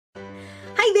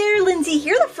Lindsay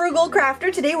here, the Frugal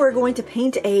Crafter. Today we're going to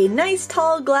paint a nice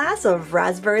tall glass of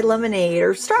raspberry lemonade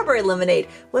or strawberry lemonade,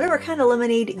 whatever kind of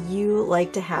lemonade you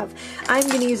like to have. I'm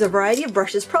going to use a variety of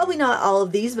brushes, probably not all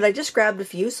of these, but I just grabbed a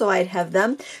few so I'd have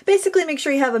them. Basically make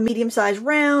sure you have a medium-sized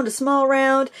round, a small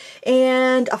round,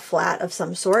 and a flat of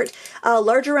some sort.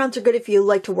 Larger rounds are good if you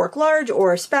like to work large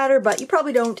or spatter, but you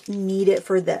probably don't need it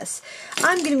for this.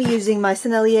 I'm going to be using my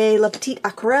Sennelier La Petite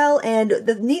Aquarelle, and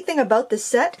the neat thing about this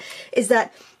set is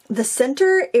that the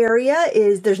center area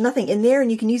is, there's nothing in there, and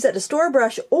you can use that to store a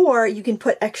brush, or you can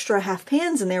put extra half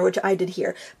pans in there, which I did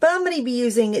here. But I'm going to be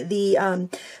using the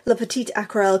La Petite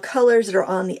Aquarelle colors that are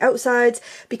on the outsides,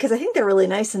 because I think they're really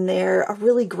nice and they're a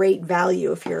really great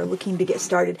value if you're looking to get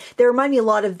started. They remind me a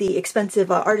lot of the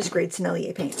expensive artist grade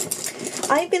Sennelier paints.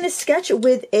 I'm going to sketch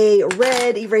with a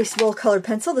red erasable colored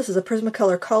pencil. This is a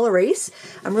Prismacolor Colorase.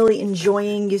 I'm really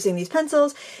enjoying using these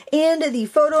pencils, and the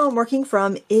photo I'm working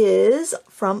from is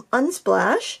from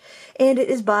Unsplash, and it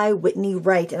is by Whitney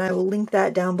Wright, and I will link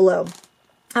that down below.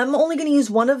 I'm only going to use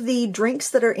one of the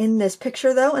drinks that are in this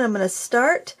picture though, and I'm going to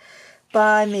start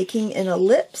by making an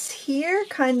ellipse here,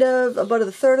 kind of about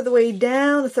a third of the way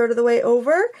down, a third of the way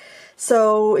over.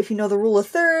 So if you know the rule of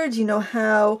thirds, you know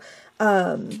how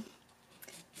kind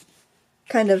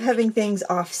of having things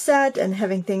offset and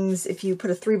having things, if you put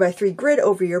a 3x3 grid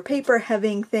over your paper,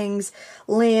 having things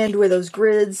land where those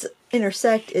grids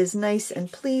intersect is nice and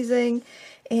pleasing.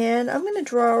 And I'm going to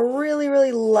draw really,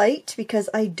 really light because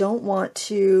I don't want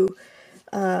to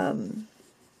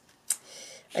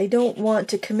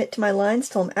commit to my lines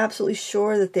till I'm absolutely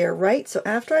sure that they're right. So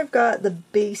after I've got the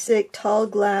basic tall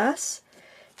glass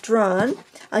drawn,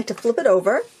 I like to flip it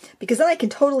over, because then I can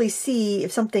totally see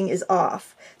if something is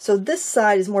off. So this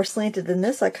side is more slanted than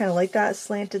this. I kind of like that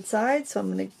slanted side, so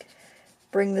I'm going to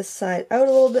bring this side out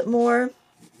a little bit more.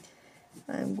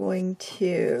 I'm going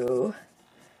to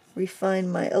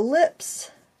refine my ellipse.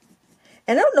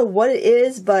 And I don't know what it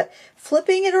is, but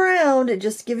flipping it around, it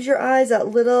just gives your eyes that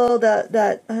little,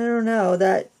 that I don't know,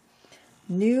 that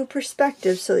new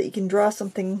perspective so that you can draw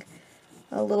something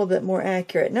a little bit more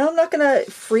accurate. Now I'm not going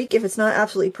to freak if it's not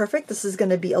absolutely perfect. This is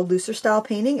going to be a looser style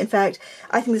painting. In fact,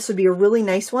 I think this would be a really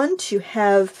nice one to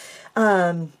have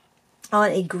on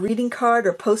a greeting card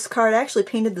or postcard. I actually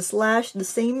painted this the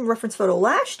same reference photo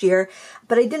last year,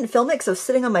 but I didn't film it because I was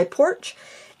sitting on my porch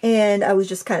and I was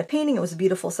just kind of painting. It was a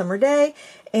beautiful summer day,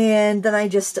 and then I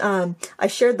just I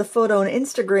shared the photo on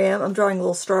Instagram. I'm drawing a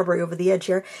little strawberry over the edge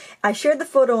here. I shared the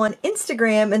photo on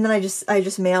Instagram, and then I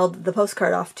just mailed the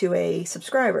postcard off to a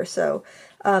subscriber. So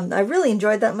I really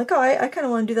enjoyed that. I'm like, oh, I kind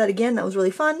of want to do that again. That was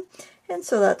really fun, and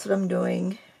so that's what I'm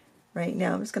doing right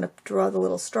now. I'm just going to draw the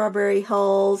little strawberry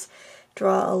hulls,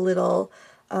 draw a little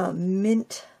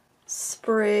mint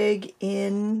sprig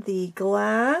in the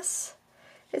glass.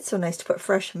 It's so nice to put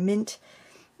fresh mint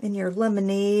in your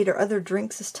lemonade or other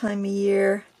drinks this time of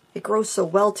year. It grows so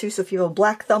well too, so if you have a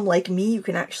black thumb like me, you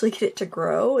can actually get it to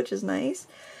grow, which is nice.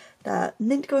 That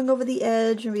mint going over the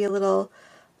edge, maybe a little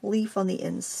leaf on the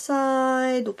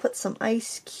inside. We'll put some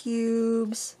ice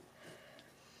cubes.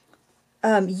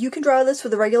 You can draw this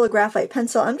with a regular graphite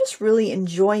pencil. I'm just really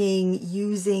enjoying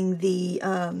using the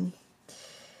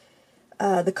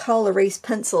Colorase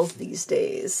pencils these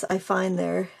days. I find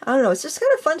I don't know, it's just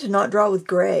kind of fun to not draw with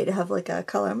gray, to have like a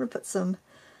color. I'm going to put some,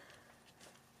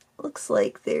 looks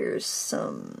like there's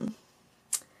some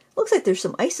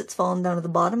ice that's fallen down to the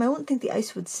bottom. I wouldn't think the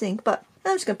ice would sink, but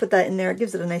I'm just going to put that in there. It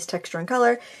gives it a nice texture and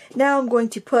color. Now I'm going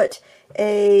to put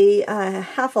a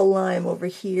half a lime over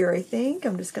here, I think.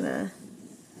 I'm just going to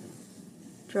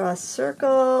draw a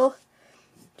circle,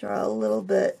 draw a little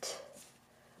bit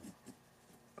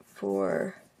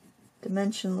for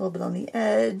dimension, a little bit on the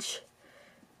edge.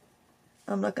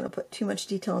 I'm not going to put too much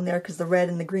detail in there because the red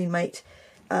and the green might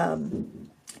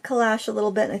clash a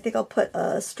little bit, and I think I'll put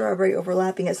a strawberry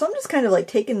overlapping it. So I'm just kind of like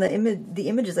taking the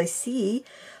images I see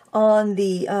on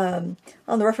the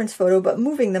reference photo, but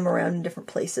moving them around in different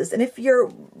places. And if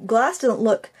your glass doesn't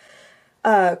look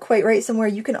quite right somewhere,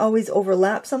 you can always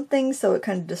overlap something so it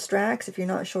kind of distracts if you're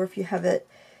not sure if you have it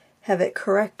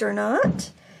correct or not.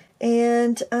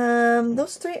 And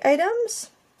those three items,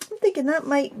 I'm thinking that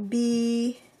might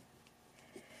be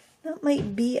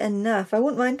enough. I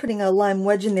wouldn't mind putting a lime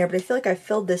wedge in there, but I feel like I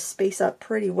filled this space up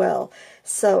pretty well.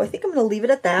 So I think I'm going to leave it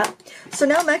at that. So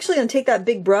now I'm actually going to take that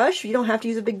big brush. You don't have to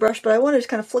use a big brush, but I want to just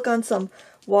kind of flick on some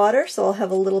water, so I'll have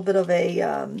a little bit of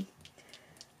a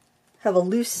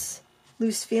loose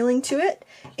feeling to it.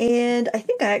 And I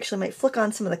think I actually might flick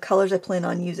on some of the colors I plan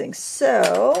on using.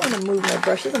 So I'm going to move my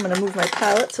brushes. I'm going to move my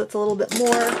palette so it's a little bit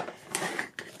more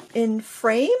in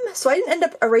frame, so I didn't end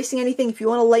up erasing anything. If you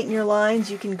want to lighten your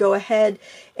lines, you can go ahead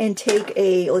and take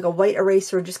a white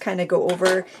eraser, just kind of go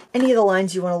over any of the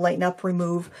lines you want to lighten up,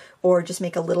 remove, or just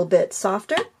make a little bit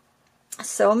softer.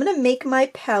 So I'm going to make my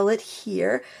palette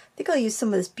here. I think I'll use some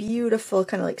of this beautiful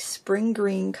kind of like spring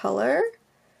green color.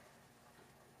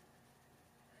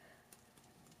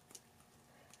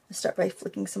 I'll start by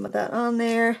flicking some of that on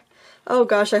there. Oh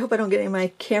gosh, I hope I don't get any of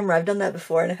my camera. I've done that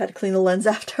before and I've had to clean the lens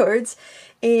afterwards.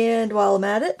 And while I'm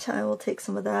at it, I will take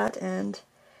some of that and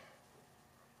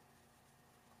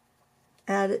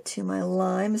add it to my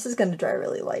lime. This is going to dry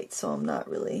really light, so I'm not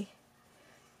really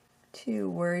too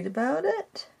worried about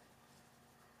it.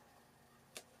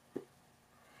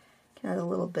 Add a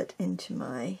little bit into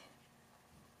my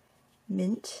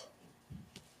mint.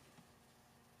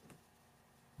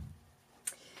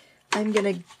 I'm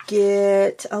going to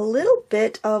get a little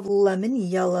bit of lemon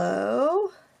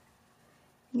yellow.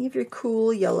 Any of your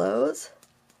cool yellows.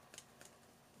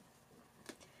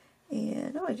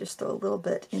 And I just throw a little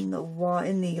bit in the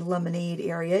lemonade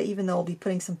area, even though I'll be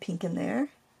putting some pink in there.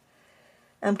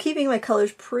 I'm keeping my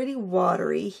colors pretty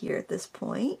watery here at this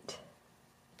point.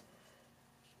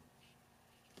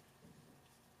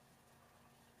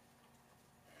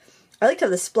 I like to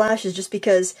have the splashes just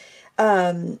because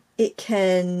it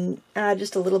can add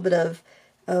just a little bit of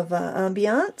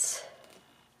ambiance.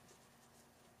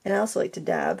 And I also like to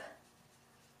dab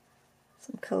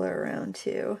some color around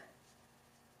too.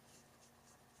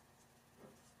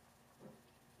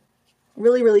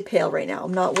 Really, really pale right now.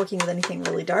 I'm not working with anything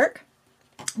really dark.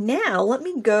 Now let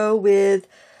me go with,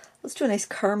 let's do a nice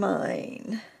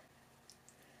carmine.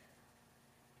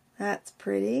 That's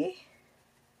pretty.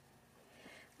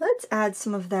 Let's add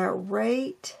some of that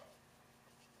right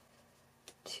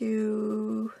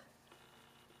to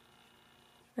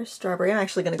our strawberry. I'm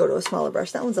actually going to go to a smaller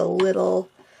brush. That one's a little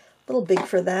big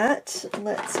for that.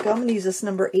 Let's go. I'm going to use this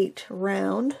number 8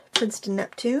 round Princeton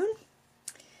Neptune.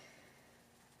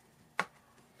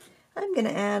 I'm going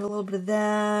to add a little bit of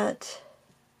that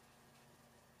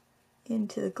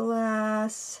into the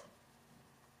glass.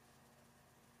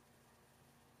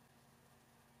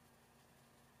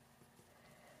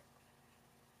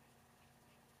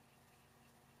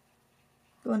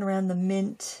 Going around the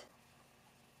mint.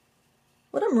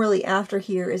 What I'm really after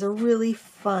here is a really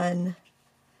fun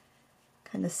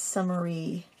kind of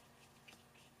summery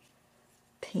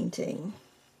painting.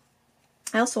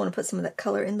 I also want to put some of that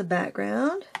color in the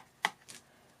background.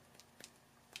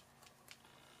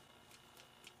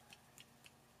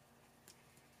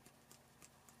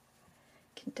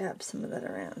 Can dab some of that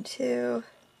around too.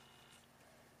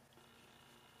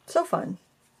 So fun.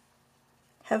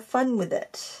 Have fun with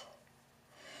it.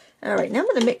 All right, now I'm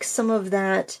going to mix some of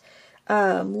that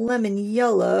lemon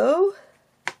yellow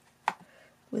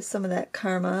with some of that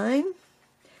carmine.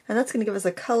 And that's going to give us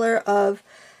a color of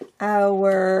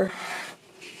our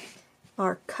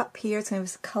cup here. It's going to give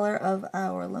us the color of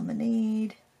our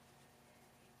lemonade.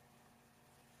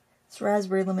 It's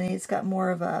raspberry lemonade. It's got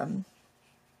more of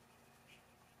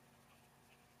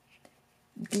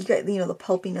you got, the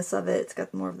pulpiness of it. It's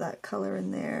got more of that color in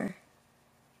there.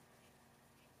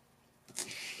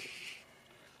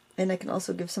 And I can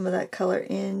also give some of that color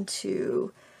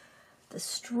into the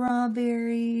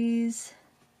strawberries.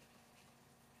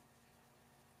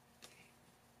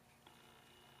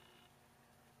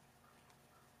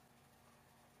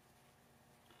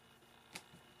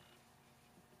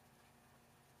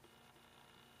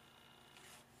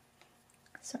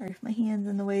 Sorry if my hand's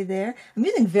in the way there. I'm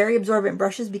using very absorbent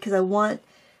brushes because I want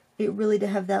it really to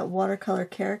have that watercolor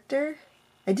character.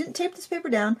 I didn't tape this paper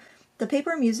down. The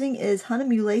paper I'm using is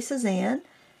Hahnemühle Cezanne,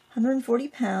 140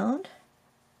 pound.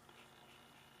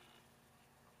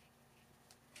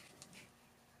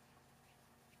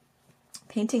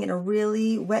 Painting in a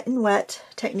really wet and wet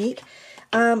technique.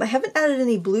 I haven't added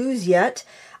any blues yet.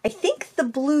 I think the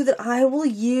blue that I will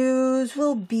use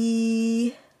will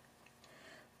be,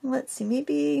 let's see,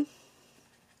 maybe,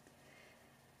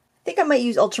 I think I might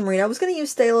use ultramarine. I was going to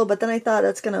use phthalo, but then I thought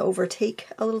that's going to overtake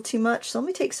a little too much. So let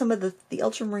me take some of the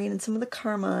ultramarine and some of the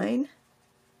carmine.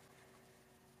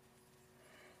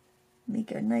 Make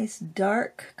a nice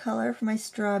dark color for my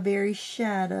strawberry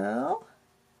shadow.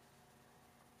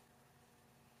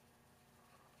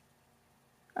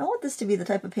 I want this to be the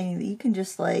type of painting that you can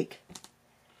just like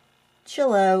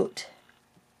chill out,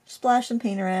 splash some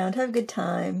paint around, have a good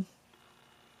time.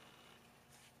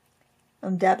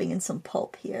 I'm dabbing in some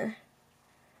pulp here.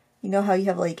 You know how you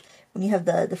have like, when you have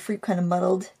the fruit kind of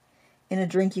muddled in a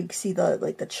drink, you see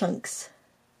the chunks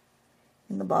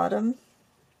in the bottom.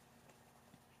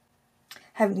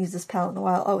 Haven't used this palette in a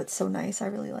while. Oh, it's so nice. I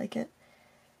really like it.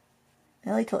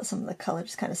 I like to let some of the color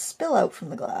just kind of spill out from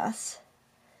the glass.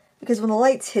 Because when the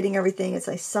light's hitting everything, it's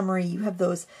like summery, you have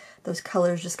those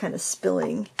colors just kind of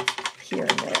spilling here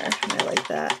and there, and I like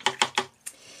that.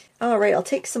 Alright, I'll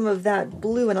take some of that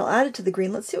blue and I'll add it to the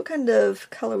green. Let's see what kind of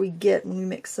color we get when we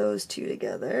mix those two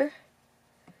together.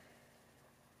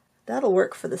 That'll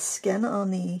work for the skin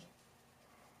on the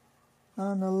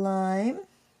lime.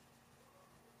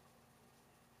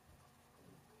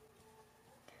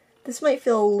 This might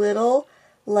feel a little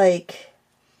like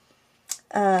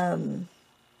a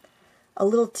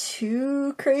little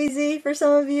too crazy for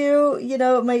some of you. You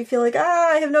know, it might feel like,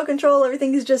 I have no control,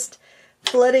 everything is just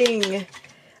flooding.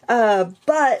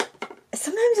 But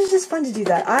sometimes it's just fun to do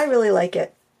that. I really like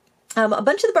it. A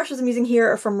bunch of the brushes I'm using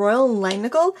here are from Royal &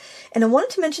 Langnickel, and I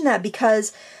wanted to mention that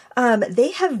because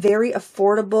they have very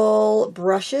affordable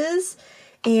brushes,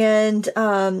 and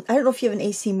I don't know if you have an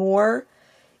AC Moore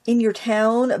in your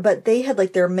town, but they had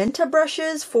like their Menta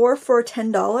brushes for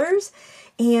 $10,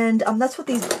 and that's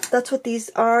what these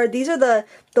are. These are the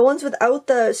ones without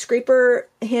the scraper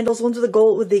handles. Ones with the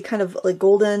gold, with the kind of like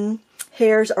golden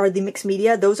hairs, are the mixed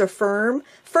media. Those are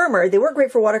firmer. They work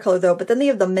great for watercolor though, but then they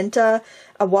have the Menta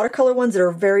watercolor ones that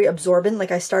are very absorbent,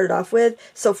 like I started off with.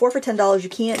 So 4 for $10, you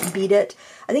can't beat it.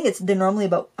 I think they're normally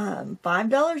about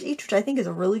 $5 each, which I think is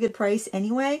a really good price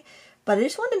anyway. But I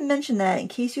just wanted to mention that in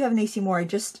case you have an AC Moore. I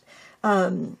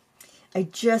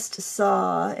just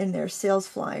saw in their sales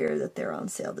flyer that they're on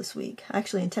sale this week. I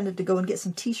actually intended to go and get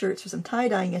some t-shirts for some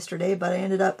tie-dyeing yesterday, but I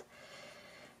ended up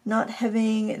not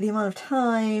having the amount of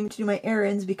time to do my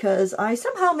errands because I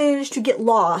somehow managed to get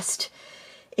lost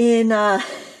in a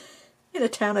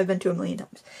town I've been to a million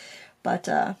times. But,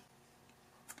 yeah,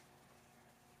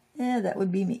 that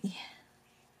would be me.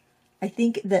 I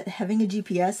think that having a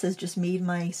GPS has just made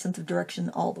my sense of direction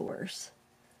all the worse.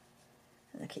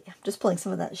 Okay, I'm just pulling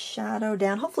some of that shadow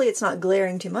down. Hopefully it's not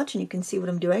glaring too much and you can see what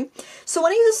I'm doing. So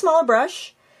when I use a smaller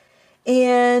brush,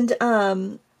 and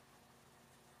I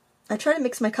try to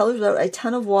mix my colors without a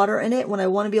ton of water in it when I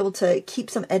want to be able to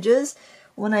keep some edges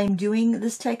when I'm doing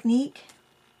this technique.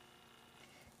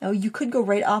 Now you could go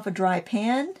right off a dry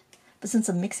pan, but since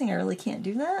I'm mixing I really can't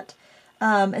do that.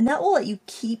 And that will let you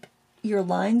keep your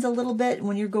lines a little bit.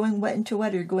 When you're going wet into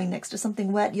wet or you're going next to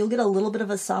something wet, you'll get a little bit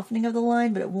of a softening of the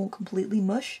line, but it won't completely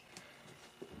mush.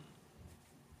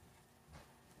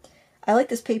 I like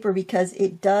this paper because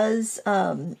it does,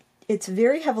 it's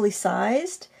very heavily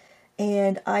sized,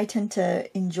 and I tend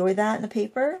to enjoy that in a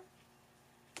paper.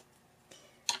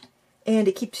 And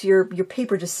it keeps your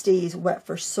paper just stays wet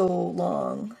for so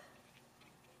long.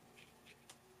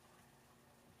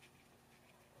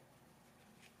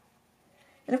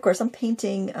 And of course I'm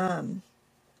painting,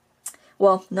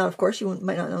 well, not of course, you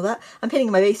might not know that. I'm painting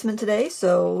in my basement today,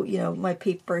 so, you know, my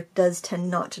paper does tend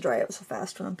not to dry out so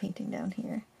fast when I'm painting down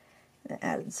here. I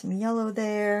added some yellow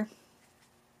there.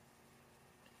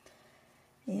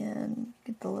 And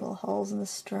get the little holes in the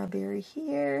strawberry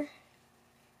here.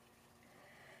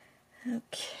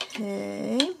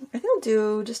 Okay, I think I'll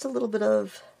do just a little bit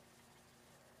of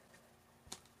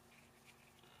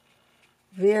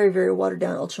very, very watered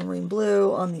down ultramarine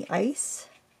blue on the ice.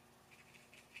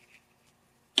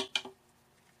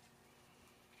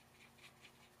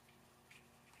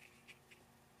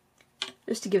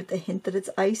 Just to give it the hint that it's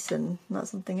ice and not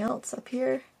something else up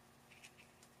here.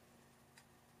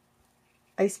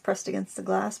 Ice pressed against the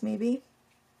glass, maybe.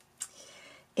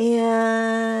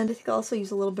 And I think I'll also use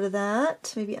a little bit of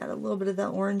that. Maybe add a little bit of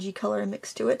that orangey color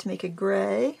mixed to it to make a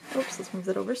gray. Oops, let's move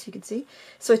that over so you can see.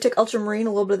 So I took ultramarine,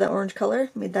 a little bit of that orange color,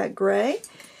 made that gray.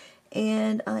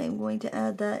 And I am going to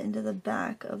add that into the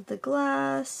back of the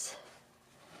glass.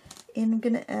 And I'm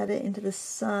going to add it into the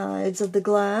sides of the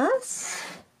glass.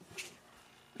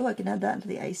 Oh, I can add that into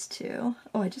the ice too.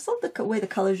 Oh, I just love the way the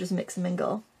colors just mix and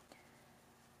mingle.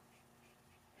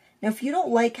 Now, if you don't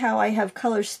like how I have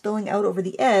colors spilling out over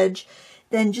the edge,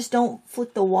 then just don't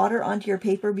flick the water onto your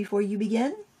paper before you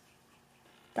begin.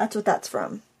 That's what that's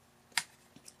from.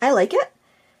 I like it,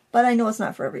 but I know it's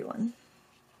not for everyone.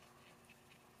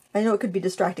 I know it could be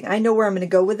distracting. I know where I'm going to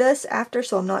go with this after,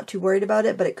 so I'm not too worried about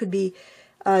it, but it could be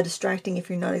distracting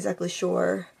if you're not exactly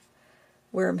sure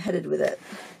where I'm headed with it.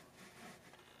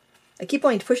 I keep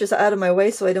wanting to push this out of my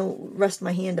way so I don't rest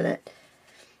my hand in it.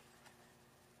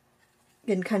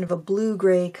 Getting kind of a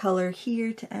blue-gray color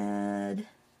here to add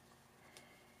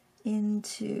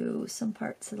into some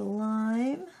parts of the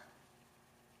lime.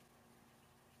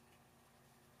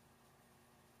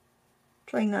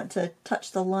 Trying not to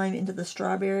touch the lime into the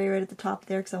strawberry right at the top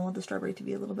there because I want the strawberry to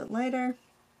be a little bit lighter.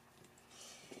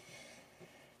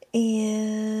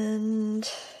 And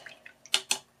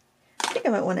think I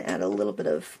might want to add a little bit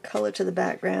of color to the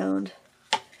background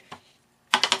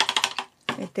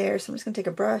right there. So I'm just going to take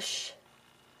a brush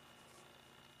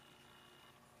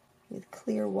with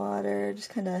clear water, just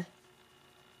kind of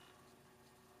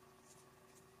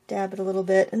dab it a little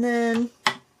bit, and then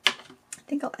I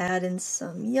think I'll add in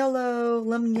some yellow,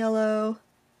 lemon yellow.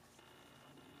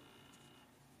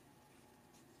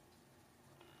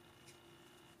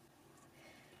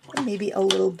 And maybe a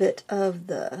little bit of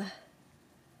the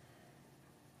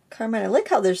carmine. I like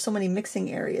how there's so many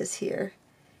mixing areas here.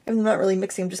 I'm not really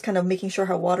mixing, I'm just kind of making sure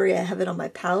how watery I have it on my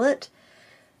palette.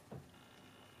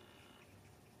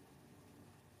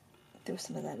 Throw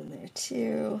some of that in there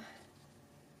too.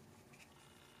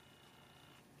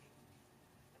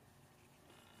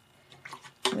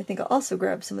 And I think I'll also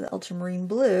grab some of the ultramarine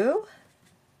blue.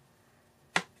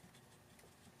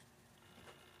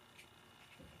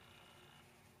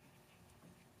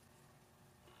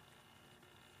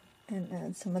 And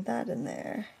add some of that in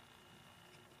there.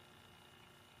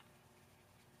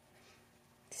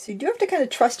 So you do have to kind of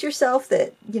trust yourself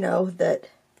that, you know, that,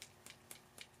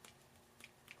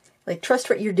 like, trust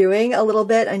what you're doing a little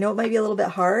bit. I know it might be a little bit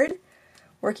hard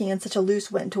working in such a loose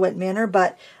wet to wet manner,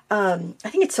 but I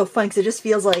think it's so fun because it just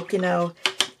feels like, you know,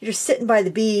 you're just sitting by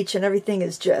the beach and everything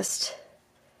is just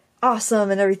awesome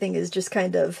and everything is just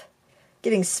kind of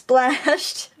getting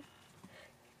splashed.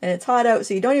 And it's hot out,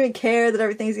 so you don't even care that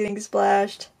everything's getting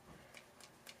splashed.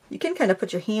 You can kind of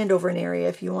put your hand over an area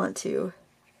if you want to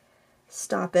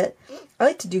stop it. I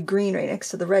like to do green right next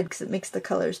to the red because it makes the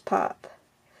colors pop.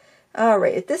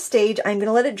 Alright, at this stage I'm going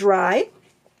to let it dry,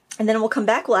 and then we'll come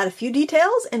back, we'll add a few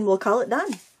details, and we'll call it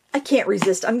done. I can't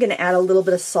resist. I'm going to add a little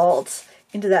bit of salt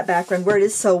into that background where it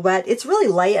is so wet. It's really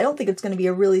light. I don't think it's going to be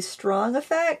a really strong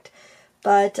effect.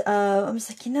 But I'm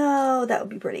just like, you know, that would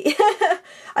be pretty.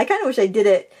 I kind of wish I did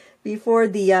it before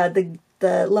the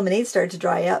lemonade started to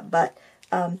dry up, but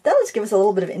that'll just give us a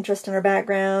little bit of interest in our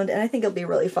background, and I think it'll be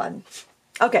really fun.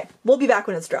 Okay, we'll be back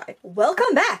when it's dry.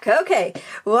 Welcome back. Okay,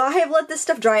 well, I have let this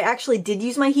stuff dry. I actually did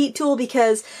use my heat tool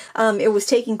because it was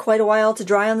taking quite a while to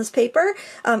dry on this paper.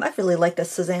 I really like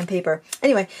this Cezanne paper.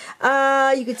 Anyway,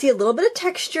 you can see a little bit of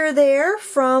texture there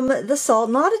from the salt.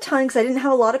 Not a ton because I didn't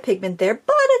have a lot of pigment there,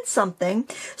 but it's something.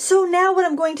 So now what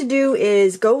I'm going to do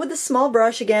is go with the small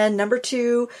brush again, number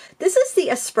 2. This is the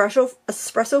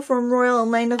Espresso from Royal &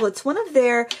 Langdale. It's one of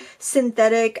their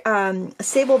synthetic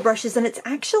sable brushes, and it's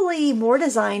actually more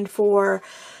designed for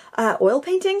oil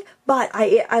painting, but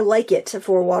I like it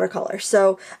for watercolor.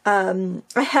 So I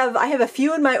have a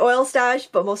few in my oil stash,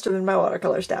 but most of them in my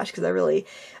watercolor stash because I really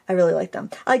like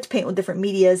them. I like to paint with different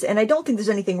medias, and I don't think there's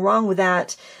anything wrong with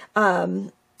that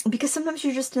because sometimes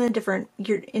you're just in a different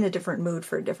mood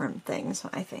for different things,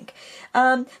 I think.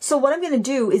 So what I'm going to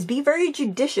do is be very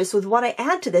judicious with what I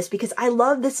add to this because I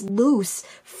love this loose,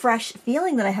 fresh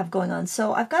feeling that I have going on.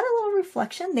 So I've got a little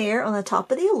reflection there on the top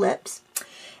of the ellipse.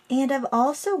 And I've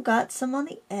also got some on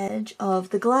the edge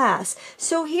of the glass.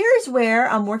 So here's where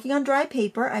I'm working on dry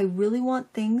paper. I really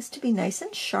want things to be nice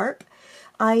and sharp.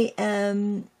 I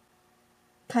am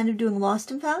kind of doing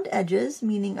lost and found edges,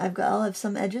 meaning I'll have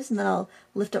some edges and then I'll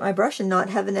lift up my brush and not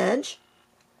have an edge.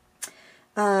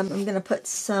 I'm going to put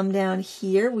some down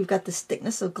here. We've got this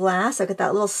thickness of glass. I've got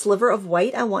that little sliver of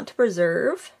white I want to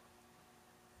preserve.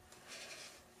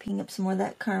 Picking up some more of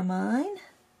that carmine.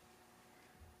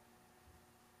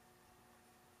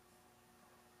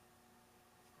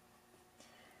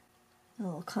 A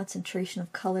little concentration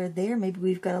of color there. Maybe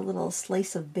we've got a little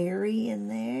slice of berry in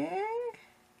there.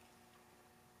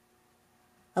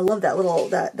 I love that little,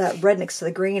 that red next to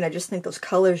the green. I just think those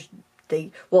colors,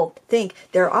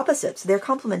 they're opposites. They're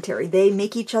complementary. They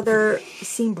make each other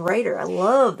seem brighter. I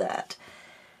love that.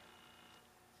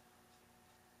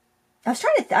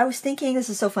 I was thinking, this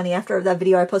is so funny, after that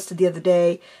video I posted the other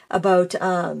day about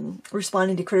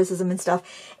responding to criticism and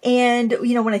stuff, and,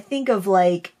 you know, when I think of,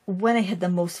 like, when I had the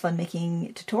most fun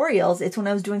making tutorials, it's when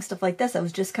I was doing stuff like this. I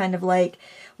was just kind of like,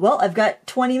 well, I've got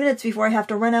 20 minutes before I have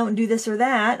to run out and do this or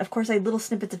that. Of course, I had little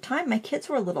snippets of time. My kids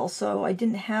were little, so I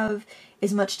didn't have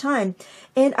as much time,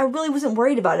 and I really wasn't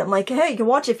worried about it. I'm like, hey, you can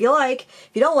watch if you like.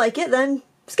 If you don't like it, then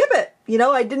skip it. You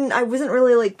know, I wasn't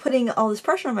really, like, putting all this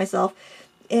pressure on myself.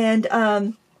 And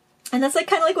that's like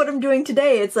kind of like what I'm doing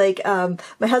today. It's like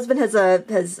my husband has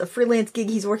a freelance gig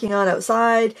he's working on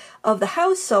outside of the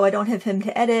house, so I don't have him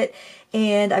to edit.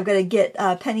 And I've got to get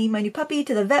Penny, my new puppy,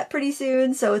 to the vet pretty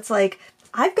soon. So it's like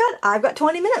I've got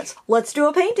 20 minutes. Let's do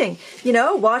a painting. You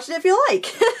know, watch it if you like.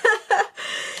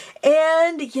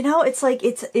 And you know, it's like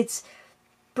it's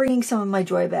bringing some of my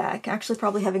joy back. Actually,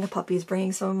 probably having a puppy is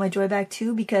bringing some of my joy back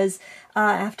too, because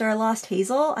after I lost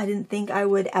Hazel, I didn't think I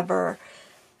would ever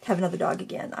have another dog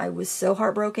again. I was so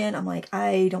heartbroken. I'm like,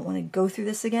 I don't want to go through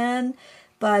this again.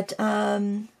 But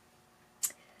I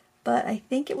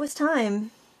think it was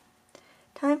time.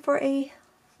 Time for a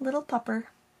little pupper.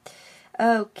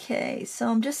 Okay, so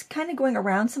I'm just kind of going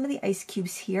around some of the ice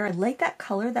cubes here. I like that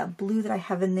color, that blue that I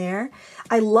have in there.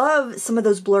 I love some of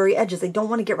those blurry edges. I don't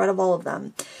want to get rid of all of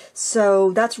them.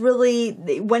 So that's really,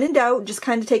 when in doubt, just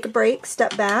kind of take a break,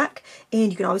 step back, and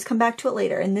you can always come back to it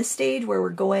later. In this stage where we're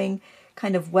going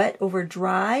kind of wet over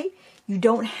dry, you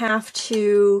don't have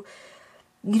to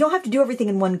do everything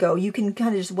in one go. You can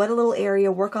kind of just wet a little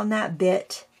area, work on that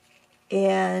bit,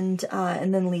 and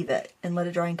then leave it and let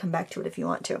it dry and come back to it if you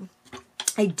want to.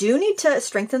 I do need to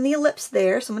strengthen the ellipse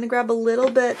there, so I'm going to grab a little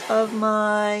bit of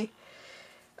my,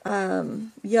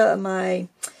 my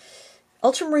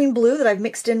ultramarine blue that I've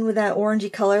mixed in with that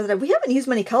orangey color. We haven't used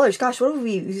many colors. Gosh, what have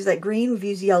we used? We've used like green, we've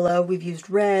used yellow, we've used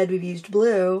red, we've used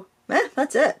blue.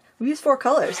 That's it. We've used 4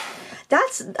 colors.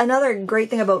 That's another great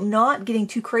thing about not getting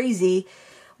too crazy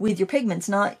with your pigments.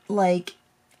 Not like,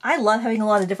 I love having a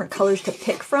lot of different colors to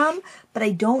pick from, but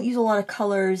I don't use a lot of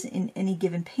colors in any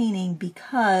given painting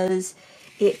because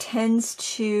it tends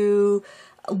to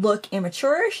look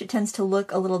amateurish. It tends to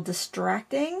look a little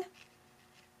distracting.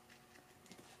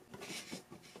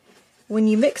 When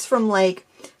you mix from like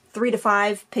 3 to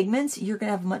 5 pigments, you're going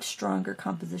to have a much stronger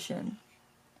composition.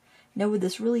 Now with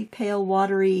this really pale,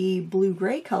 watery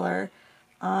blue-gray color,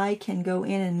 I can go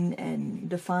in and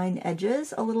define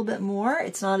edges a little bit more.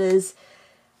 It's not as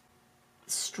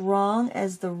strong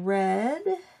as the red.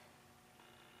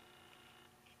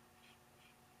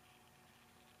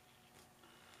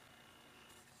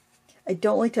 I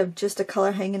don't like to have just a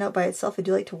color hanging out by itself. I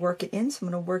do like to work it in, so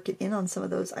I'm going to work it in on some of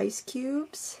those ice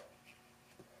cubes.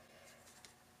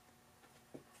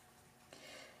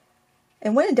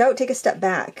 And when in doubt, take a step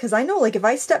back, because I know, like, if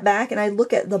I step back and I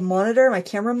look at the monitor, my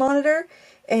camera monitor,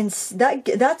 and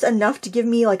that's enough to give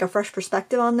me like a fresh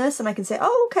perspective on this, and I can say,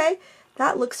 oh, okay,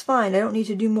 that looks fine. I don't need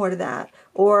to do more to that,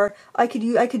 or I could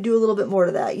do a little bit more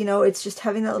to that. You know, it's just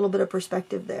having that little bit of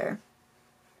perspective there.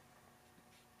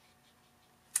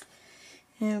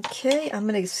 Okay, I'm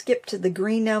going to skip to the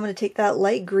green now. I'm going to take that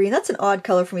light green. That's an odd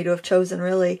color for me to have chosen,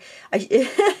 really. I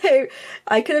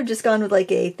could have just gone with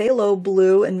like a phthalo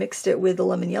blue and mixed it with the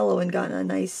lemon yellow and gotten a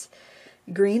nice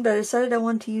green, but I decided I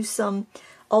wanted to use some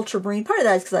ultramarine. Part of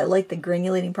that is because I like the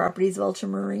granulating properties of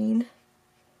ultramarine.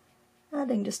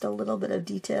 Adding just a little bit of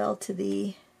detail to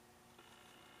the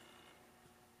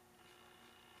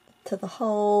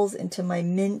hulls, into my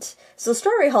mint. So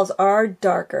strawberry hulls are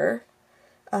darker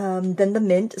than the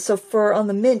mint. So on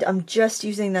the mint, I'm just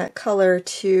using that color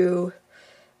to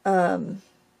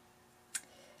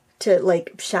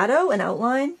like shadow and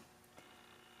outline.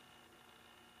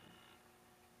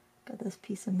 Got this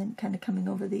piece of mint kind of coming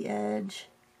over the edge.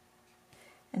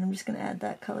 And I'm just going to add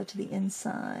that color to the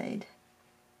inside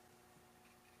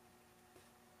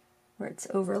where it's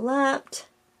overlapped.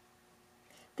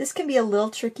 This can be a little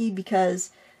tricky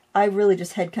because I really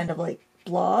just had kind of like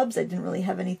blobs. I didn't really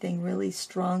have anything really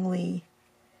strongly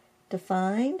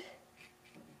defined.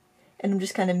 And I'm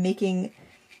just kind of making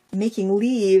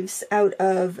leaves out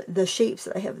of the shapes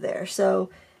that I have there. So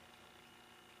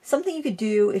something you could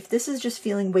do, if this is just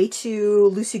feeling way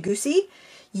too loosey-goosey,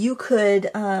 you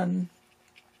could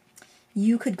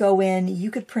go in,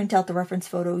 you could print out the reference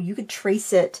photo, you could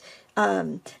trace it,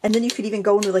 and then you could even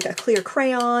go in with like a clear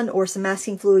crayon or some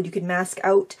masking fluid. You could mask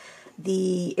out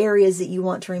the areas that you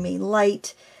want to remain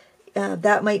light.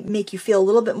 That might make you feel a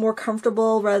little bit more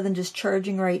comfortable rather than just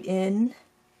charging right in.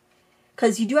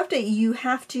 Because you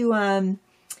have to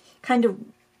kind of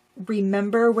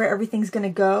remember where everything's going to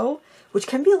go, which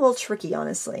can be a little tricky,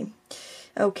 honestly.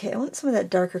 Okay, I want some of that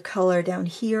darker color down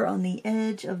here on the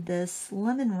edge of this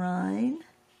lemon rind.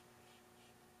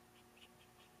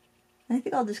 And I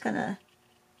think I'll just kind of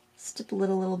stipple it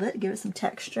a little bit, give it some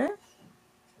texture.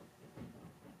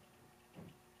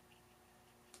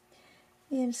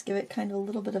 And just give it kind of a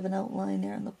little bit of an outline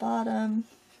there on the bottom.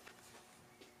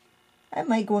 I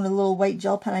might go in a little white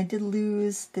gel pen. I did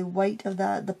lose the white of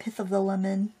the pith of the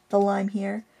lime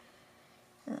here.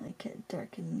 I could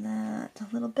darken that a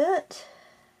little bit.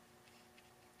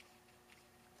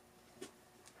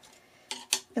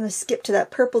 I'm going to skip to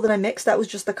that purple that I mixed. That was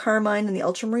just the carmine and the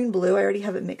ultramarine blue. I already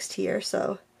have it mixed here,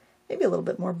 so maybe a little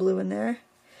bit more blue in there.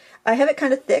 I have it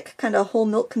kind of thick, kind of whole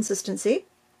milk consistency.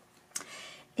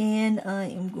 And I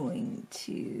am going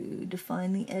to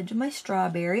define the edge of my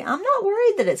strawberry. I'm not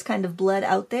worried that it's kind of bled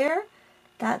out there.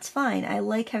 That's fine. I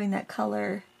like having that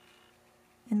color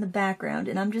in the background,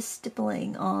 and I'm just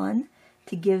stippling on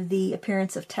to give the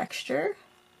appearance of texture.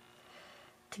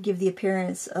 to give the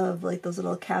appearance of like those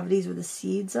little cavities where the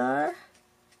seeds are.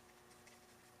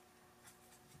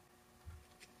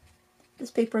 This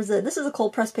paper is this is a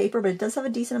cold pressed paper, but it does have a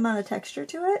decent amount of texture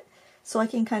to it. So I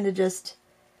can kind of just,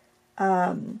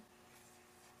 I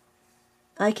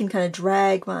can kind of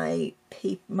drag my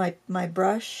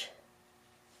brush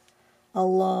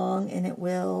along, and it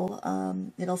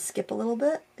will, it'll skip a little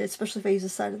bit, especially if I use the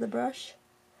side of the brush.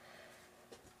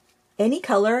 Any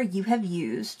color you have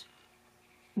used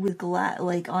with glass,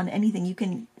 like on anything, you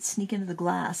can sneak into the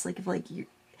glass. Like if you're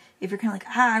kind of like,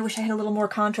 I wish I had a little more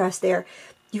contrast there.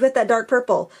 You got that dark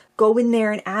purple. Go in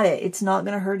there and add it. It's not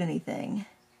going to hurt anything.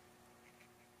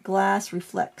 Glass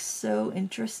reflects so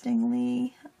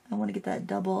interestingly. I want to get that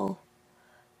double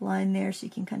line there so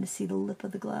you can kind of see the lip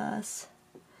of the glass.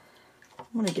 I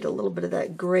want to get a little bit of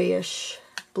that grayish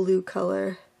blue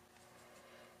color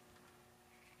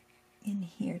in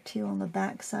here too on the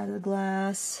back side of the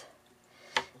glass.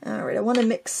 Alright, I want to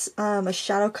mix a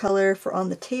shadow color for on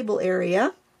the table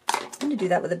area. I'm going to do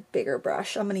that with a bigger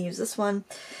brush. I'm going to use this one.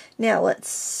 Now let's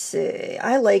see.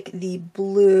 I like the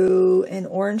blue and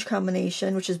orange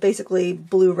combination, which is basically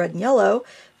blue, red, and yellow,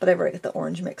 but I've already got the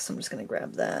orange mix, so I'm just going to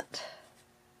grab that.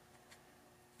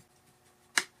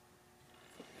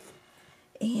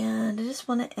 And I just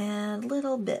want to add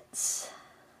little bits.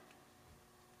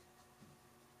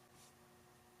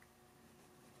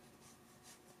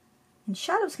 And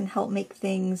shadows can help make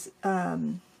things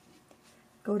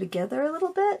go together a little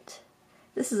bit.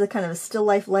 This is a kind of a still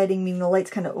life lighting, meaning the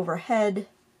light's kind of overhead,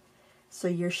 so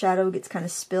your shadow gets kind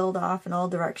of spilled off in all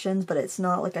directions, but it's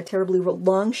not like a terribly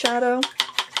long shadow.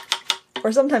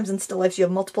 Or sometimes in still lifes you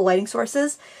have multiple lighting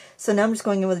sources. So now I'm just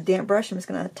going in with a damp brush. I'm just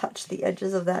going to touch the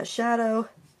edges of that shadow.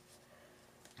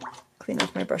 Clean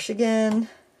off my brush again.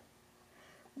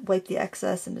 Wipe the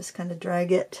excess and just kind of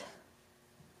drag it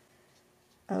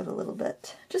out a little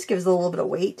bit. Just gives it a little bit of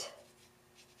weight.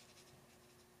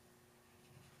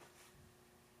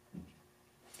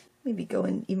 Maybe go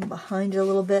in even behind it a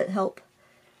little bit, help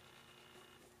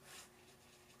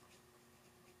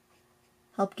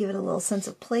give it a little sense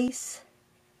of place.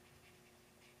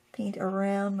 Paint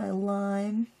around my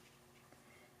lime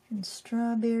and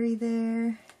strawberry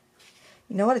there.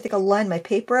 You know what? I think I'll line my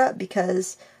paper up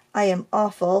because I am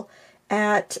awful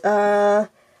at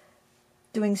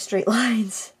doing straight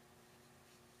lines.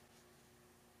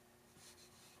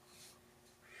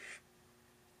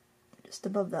 Just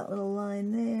above that little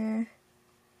line there.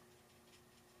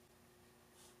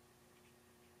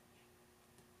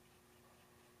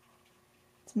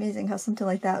 It's amazing how something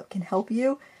like that can help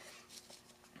you.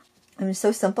 I mean, it's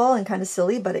so simple and kind of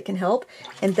silly, but it can help.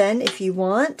 And then if you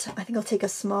want, I think I'll take a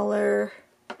smaller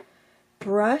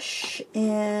brush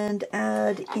and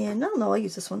add in, no, I'll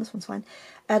use this one. This one's fine.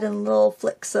 Add in little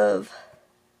flicks of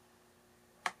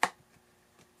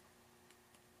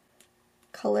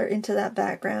color into that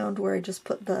background where I just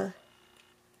put the,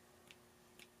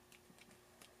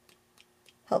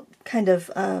 help kind of,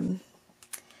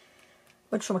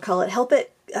 whatchamacallit, help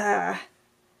it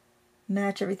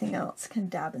match everything else. Kind of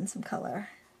dab in some color.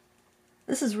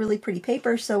 This is really pretty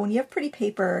paper, so when you have pretty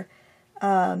paper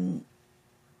and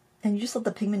you just let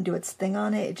the pigment do its thing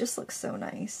on it, it just looks so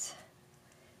nice.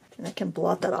 And I can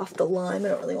blot that off the lime. I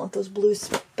don't really want those blue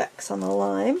specks on the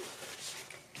lime.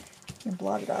 I can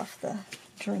blot it off the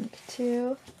drink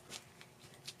too.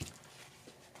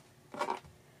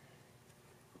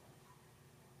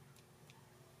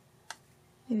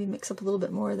 Maybe mix up a little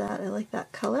bit more of that. I like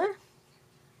that color.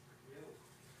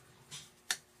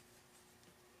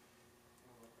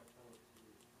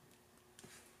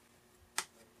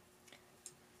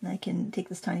 And I can take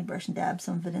this tiny brush and dab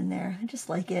some of it in there. I just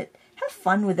like it. Have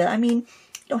fun with it. I mean,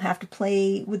 you don't have to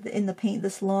play with in the paint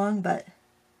this long, but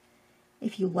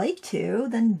if you like to,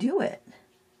 then do it.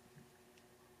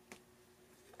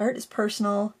 Art is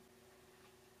personal.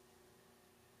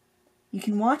 You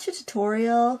can watch a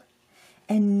tutorial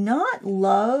and not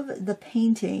love the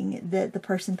painting that the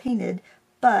person painted,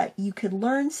 but you could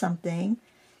learn something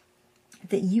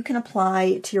that you can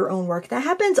apply to your own work. That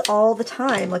happens all the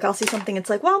time. Like I'll see something, it's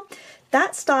like, well,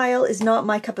 that style is not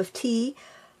my cup of tea,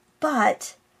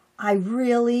 but I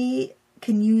really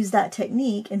can use that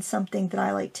technique in something that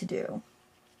I like to do.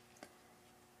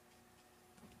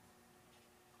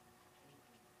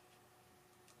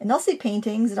 And I'll see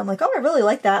paintings and I'm like, oh, I really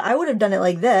like that. I would have done it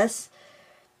like this,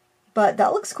 but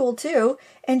that looks cool too.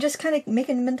 And just kind of make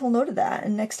a mental note of that.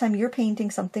 And next time you're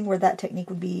painting something where that technique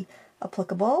would be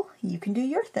applicable, you can do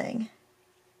your thing.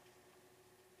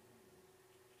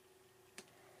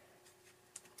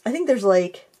 I think there's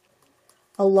like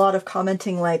a lot of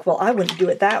commenting like, well, I wouldn't do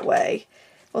it that way.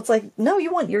 Well, it's like, no,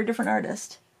 you're a different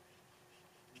artist.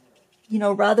 You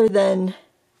know, rather than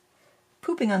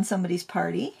pooping on somebody's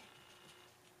party,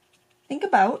 think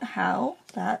about how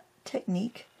that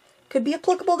technique could be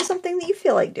applicable to something that you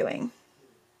feel like doing.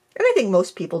 And I think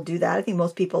most people do that. I think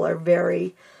most people are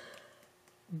very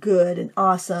good and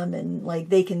awesome, and like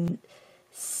they can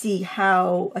see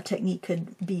how a technique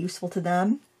could be useful to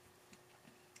them.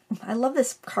 I love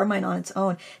this carmine on its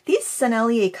own. These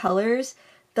Sennelier colors,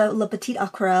 the Le Petit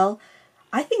Aquarelle,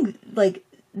 I think like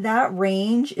that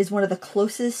range is one of the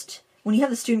closest, when you have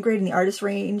the student grade and the artist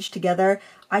range together,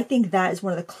 I think that is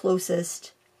one of the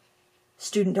closest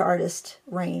student to artist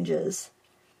ranges.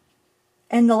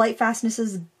 And the light fastness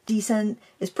is decent.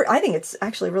 I think it's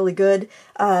actually really good.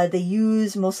 They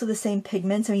use most of the same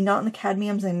pigments. I mean, not in the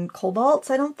cadmiums and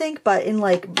cobalts, I don't think, but in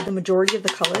like the majority of the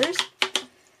colors.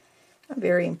 I'm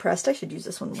very impressed. I should use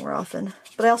this one more often.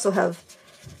 But I also have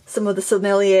some of the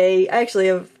Sennelier. I actually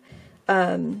have,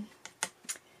 I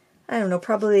don't know,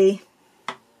 probably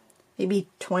maybe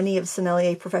 20 of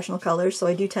Sennelier professional colors, so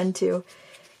I do tend to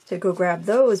go grab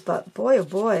those, but boy, oh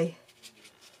boy.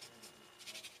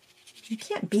 You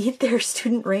can't beat their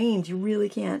student range. You really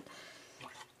can't.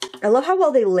 I love how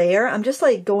well they layer. I'm just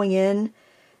like going in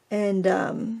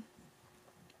and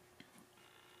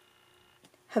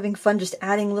having fun just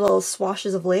adding little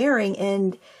swashes of layering,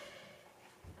 and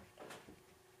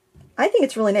I think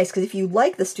it's really nice because if you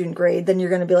like the student grade, then you're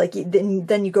going to be like,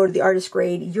 then you go to the artist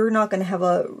grade, you're not going to have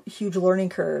a huge learning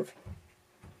curve.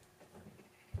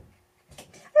 I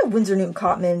know Winsor Newton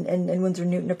Cotman and Winsor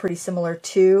Newton are pretty similar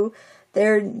too.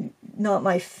 They're not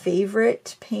my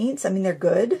favorite paints. I mean, they're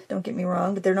good, don't get me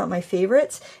wrong, but they're not my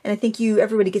favorites. And I think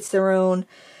everybody gets their own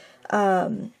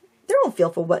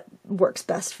feel for what works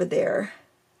best for their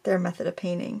method of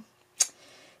painting.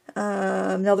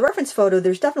 Now the reference photo,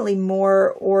 there's definitely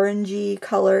more orangey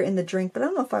color in the drink, but I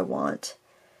don't know if I want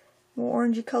more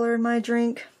orangey color in my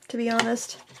drink, to be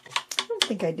honest. I don't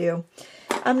think I do.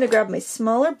 I'm going to grab my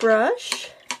smaller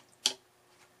brush.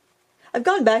 I've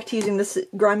gone back to using this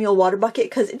grimy old water bucket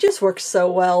because it just works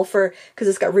so well because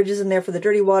it's got ridges in there for the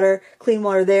dirty water, clean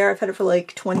water there. I've had it for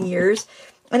like 20 years.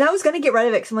 And I was going to get rid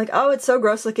of it because I'm like, oh, it's so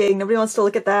gross looking. Nobody wants to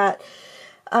look at that.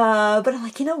 But I'm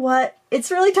like, you know what? It's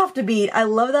really tough to beat. I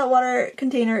love that water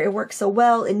container. It works so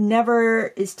well. It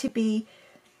never is tippy.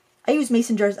 I use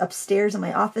mason jars upstairs in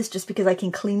my office just because I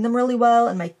can clean them really well.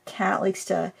 And my cat likes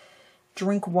to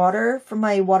drink water from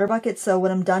my water buckets. So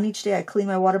when I'm done each day, I clean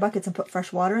my water buckets and put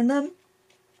fresh water in them.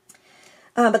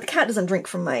 But the cat doesn't drink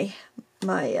from and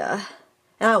I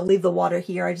don't leave the water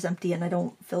here. I just empty it and I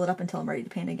don't fill it up until I'm ready to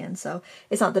paint again. So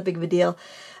it's not that big of a deal.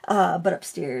 But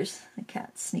upstairs, the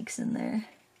cat sneaks in there.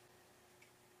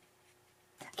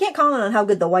 I can't comment on how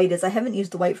good the white is. I haven't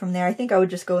used the white from there. I think I would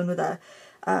just go in with a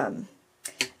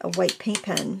white paint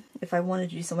pen if I wanted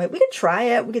to do some white. We could try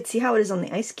it. We could see how it is on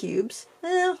the ice cubes.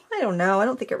 I don't know. I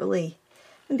don't think it really...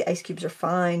 I think the ice cubes are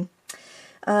fine.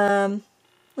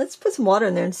 Let's put some water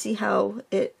in there and see how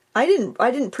it... I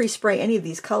didn't pre-spray any of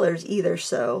these colors either,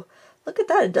 so look at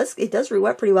that. It does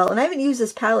re-wet pretty well. And I haven't used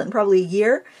this palette in probably a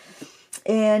year.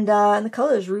 And the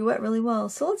colors re-wet really well.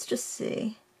 So let's just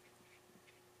see.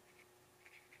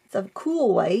 It's a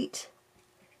cool white.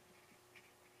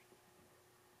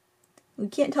 We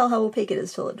can't tell how opaque it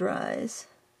is till it dries.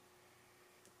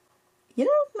 You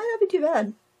know, might not be too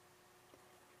bad.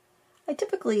 I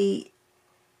typically,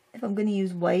 if I'm going to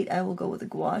use white, I will go with a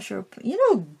gouache or, you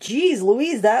know, geez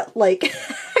Louise, that like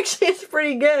actually is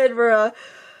pretty good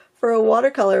for a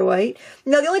watercolor white.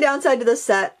 Now the only downside to this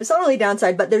set, it's not only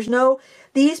downside, but there's no,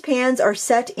 these pans are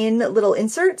set in little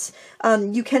inserts.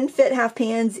 You can fit half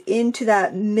pans into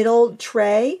that middle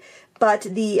tray, but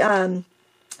the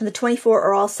 24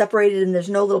 are all separated and there's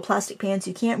no little plastic pans,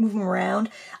 so you can't move them around.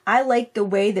 I like the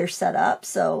way they're set up,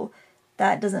 so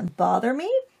that doesn't bother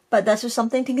me. But that's just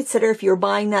something to consider if you're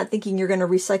buying that thinking you're going to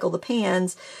recycle the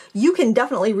pans. You can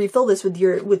definitely refill this with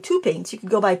tube paints. You could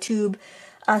go buy tube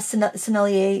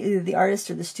Sennelier, either the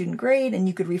artist or the student grade, and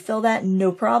you could refill that,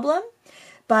 no problem.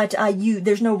 But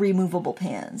there's no removable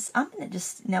pans. I'm going to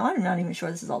just, now I'm not even sure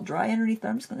this is all dry underneath, but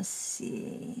I'm just going to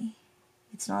see.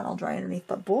 It's not all dry underneath,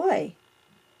 but boy.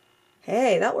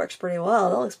 Hey, that works pretty well.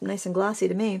 That looks nice and glossy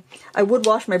to me. I would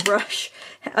wash my brush.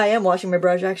 I am washing my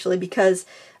brush actually because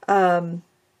the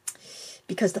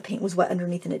paint was wet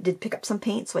underneath and it did pick up some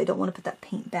paint, so I don't want to put that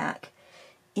paint back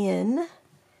in.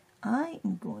 I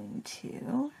am going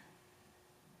to...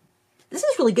 This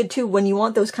is really good too when you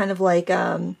want those kind of like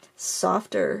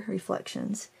softer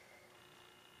reflections.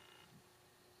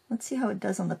 Let's see how it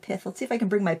does on the pith. Let's see if I can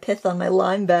bring my pith on my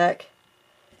lime back.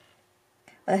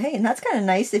 Hey, and that's kind of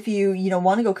nice if you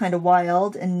want to go kind of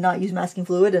wild and not use masking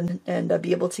fluid and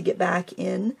be able to get back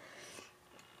in.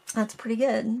 That's pretty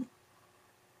good.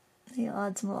 I'll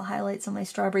add some little highlights on my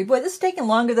strawberry. Boy, this is taking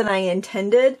longer than I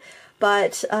intended,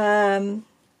 but I'm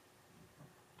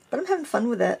having fun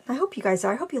with it. I hope you guys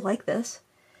are. I hope you like this.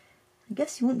 I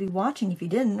guess you wouldn't be watching if you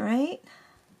didn't, right?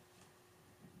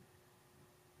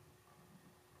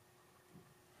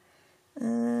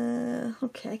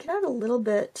 Okay, I can add a little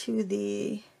bit to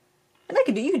the, and you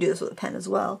could do this with a pen as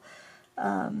well.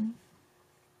 That's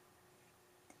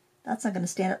not going to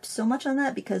stand up so much on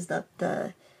that because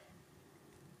the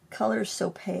color is so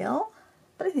pale,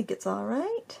 but I think it's all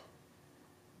right.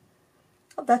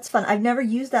 Oh, that's fun. I've never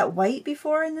used that white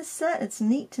before in this set. It's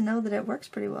neat to know that it works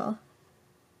pretty well.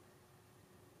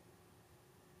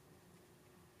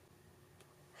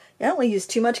 I don't want to use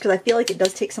too much because I feel like it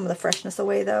does take some of the freshness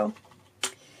away though.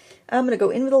 I'm going to go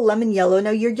in with a lemon yellow.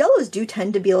 Now your yellows do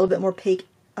tend to be a little bit more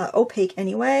opaque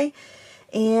anyway.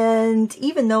 And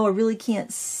even though I really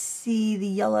can't see the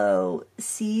yellow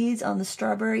seeds on the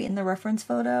strawberry in the reference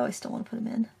photo, I still want to put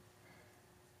them in.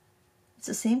 It's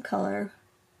the same color.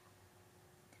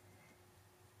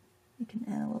 You can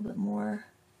add a little bit more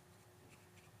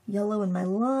yellow in my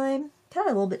lime. Add a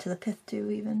little bit to the pith too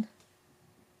even.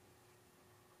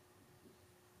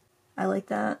 I like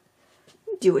that.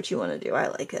 Do what you want to do. I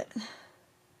like it.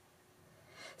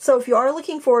 So if you are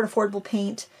looking for an affordable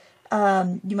paint,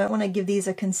 you might want to give these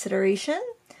a consideration.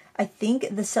 I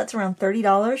think the set's around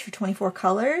 $30 for 24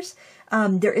 colors.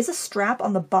 There is a strap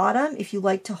on the bottom if you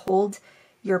like to hold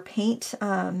your paint.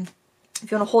 If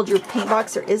you want to hold your paint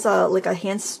box, there is like a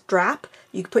hand strap.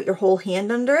 You can put your whole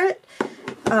hand under it.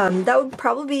 That would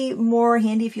probably be more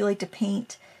handy if you like to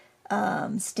paint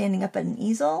standing up at an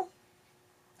easel.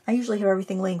 I usually have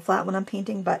everything laying flat when I'm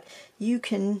painting, but you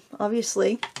can,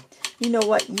 obviously, you know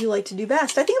what you like to do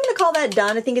best. I think I'm going to call that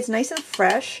done. I think it's nice and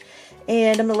fresh,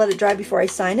 and I'm going to let it dry before I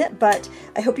sign it, but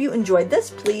I hope you enjoyed this.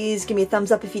 Please give me a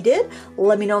thumbs up if you did.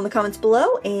 Let me know in the comments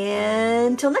below,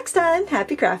 and until next time,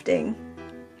 happy crafting.